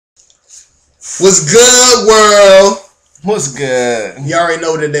What's good, world? What's good? You already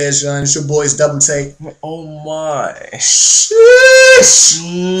know what it is, son. It's your boys Double Take. Oh my. Sheesh.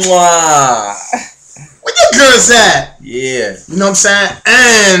 Mwah. Where your girls at? Yeah. You know what I'm saying?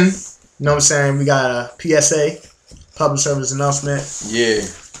 And, you know what I'm saying? We got a PSA, public service announcement. Yeah.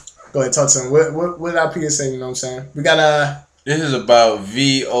 Go ahead, talk to them. What our PSA, you know what I'm saying? We got a... This is about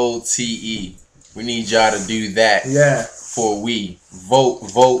VOTE. We need y'all to do that. Yeah. For we. Vote.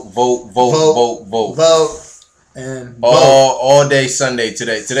 And vote. All day Sunday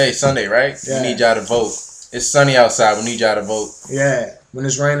today. Today's Sunday, right? Yeah. We need y'all to vote. It's sunny outside. We need y'all to vote. Yeah. When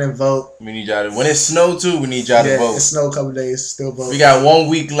it's raining, vote. We need y'all to... When it snow too, we need y'all to vote. It snowed a couple days. Still vote. We got 1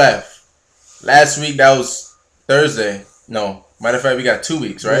 week left. Last week, that was Thursday. No. Matter of fact, we got 2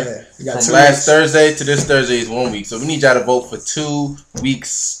 weeks, right? Yeah. We got From last Thursday to this Thursday is 1 week. So we need y'all to vote for 2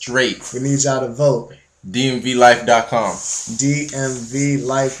 weeks straight. We need y'all to vote. DMVlife.com.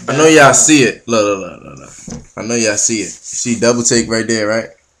 DMVlife.com. I know y'all see it. Look. I know y'all see it. You see Double Take right there, right?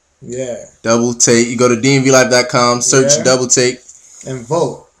 Yeah. Double Take. You go to DMVlife.com, search Double Take. And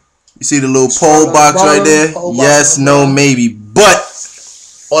vote. You see the little poll box right there? Yes, no, maybe. But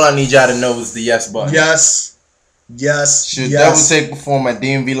all I need y'all to know is the yes button. Yes. Should Double Take perform at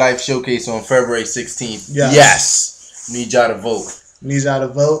DMV Life Showcase on February 16th? Yes. Need y'all to vote. Need y'all to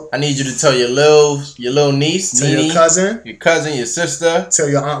vote. I need you to tell your little niece, tell Nene, your cousin, your sister, tell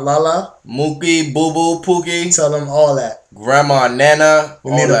your aunt Lala, Mookie, Boo Boo, Pookie, tell them all that. Grandma, Nana,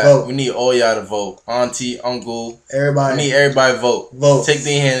 we need to vote. We need all y'all to vote. Auntie, uncle, everybody. We need everybody to vote. Vote. Take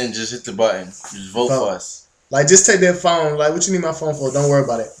their hand and just hit the button. Just vote for us. Like, just take their phone. Like, what you need my phone for? Don't worry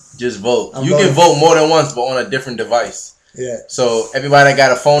about it. Just vote. You can vote more than once, but on a different device. Yeah. So everybody that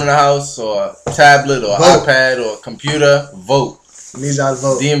got a phone in the house, or a tablet, or iPad, or a computer, vote. We need y'all to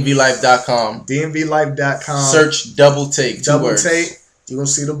vote. DMVlife.com. DMVlife.com. Search Double Take. Double Take. You're going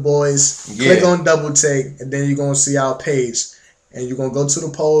to see the boys. Yeah. Click on Double Take, and then you're going to see our page. And you're going to go to the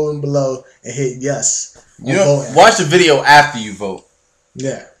poll below and hit yes. You know, watch the video after you vote.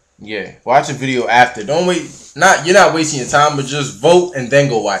 Yeah. Yeah. Watch the video after. Don't wait. You're not wasting your time, but just vote and then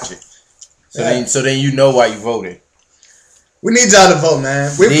go watch it. So then you know why you voted. We need y'all to vote,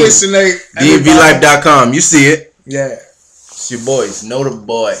 man. We appreciate DMVlife.com. You see it. Yeah. It's your boys. Know the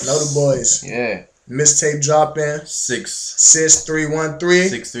boys. Know the boys. Yeah. Mistape drop in. 6313.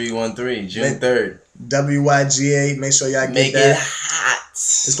 6313. June 3rd. WYGA. Make sure y'all get Make that. It hot.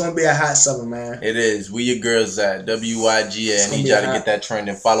 It's gonna be a hot summer, man. It is. We your girls at WYGA. I need y'all to get that trend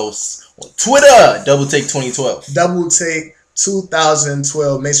and follow us on Twitter. Double Take 2012. Double Take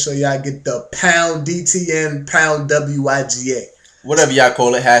 2012. Make sure y'all get the pound DTN pound WYGA. Whatever y'all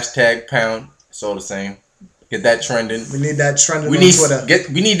call it. Hashtag pound. It's all the same. Get that trending. We need that trending on Twitter.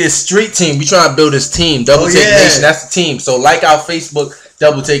 We need this street team. We trying to build this team. Double Take Nation. That's the team. So like our Facebook,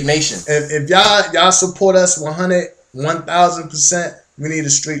 Double Take Nation. If y'all support us 1,000%, we need a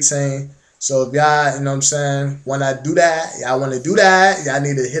street team. So if y'all, you know what I'm saying, want to do that, y'all want to do that, y'all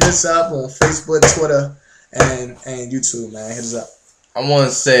need to hit us up on Facebook, Twitter, and YouTube, man. Hit us up. I want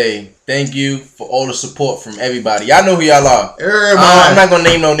to say thank you for all the support from everybody. Y'all know who y'all are. Everybody. I'm not going to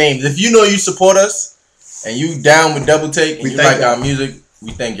name no names. If you know you support us and you down with Double Take and you like our music,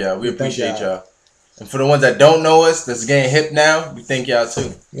 we thank y'all. We appreciate y'all. And for the ones that don't know us, that's getting hip now, we thank y'all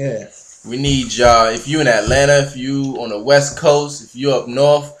too. Yeah. We need y'all. If you in Atlanta, if you on the West Coast, if you up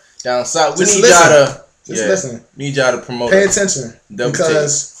north, down south, we need y'all to listen. Need y'all to promote. Pay attention.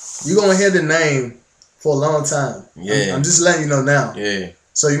 Because you're going to hear the name for a long time. Yeah. I'm just letting you know now. Yeah.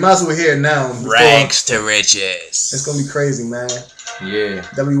 So you might as well hear it now. Ranks to riches. It's going to be crazy, man. Yeah.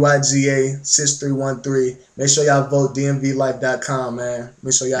 WYGA 6313. Make sure y'all vote DMVlife.com, man.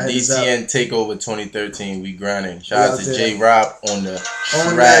 Make sure y'all hit us up. DTN Takeover 2013. We grinding. Shout out to J Rob on the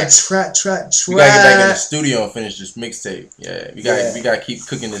track. We gotta get back in the studio and finish this mixtape. Yeah. We gotta keep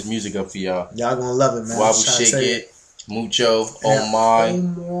cooking this music up for y'all. Y'all gonna love it, man. Wobble Shake It, Mucho, Oh My.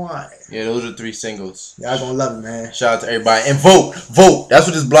 Yeah, those are 3 singles. Y'all gonna love it, man. Shout out to everybody. And vote. That's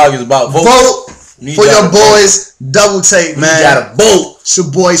what this blog is about. Vote for your boys. Double Take, man. You gotta vote. It's your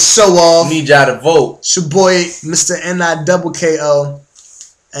boy Show Off. Need y'all to vote. It's your boy Mr. NIKKO.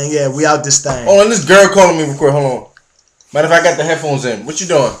 And yeah, we out this thing. Hold on, this girl calling me real quick. Hold on. Matter of fact, I got the headphones in. What you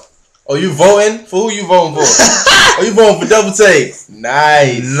doing? Oh, you voting? For who you voting for? Oh, you voting for Double Take?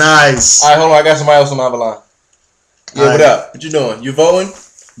 Nice. Alright, hold on. I got somebody else on my other line. Yeah, what up? What you doing? You voting?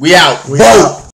 We out. Vote.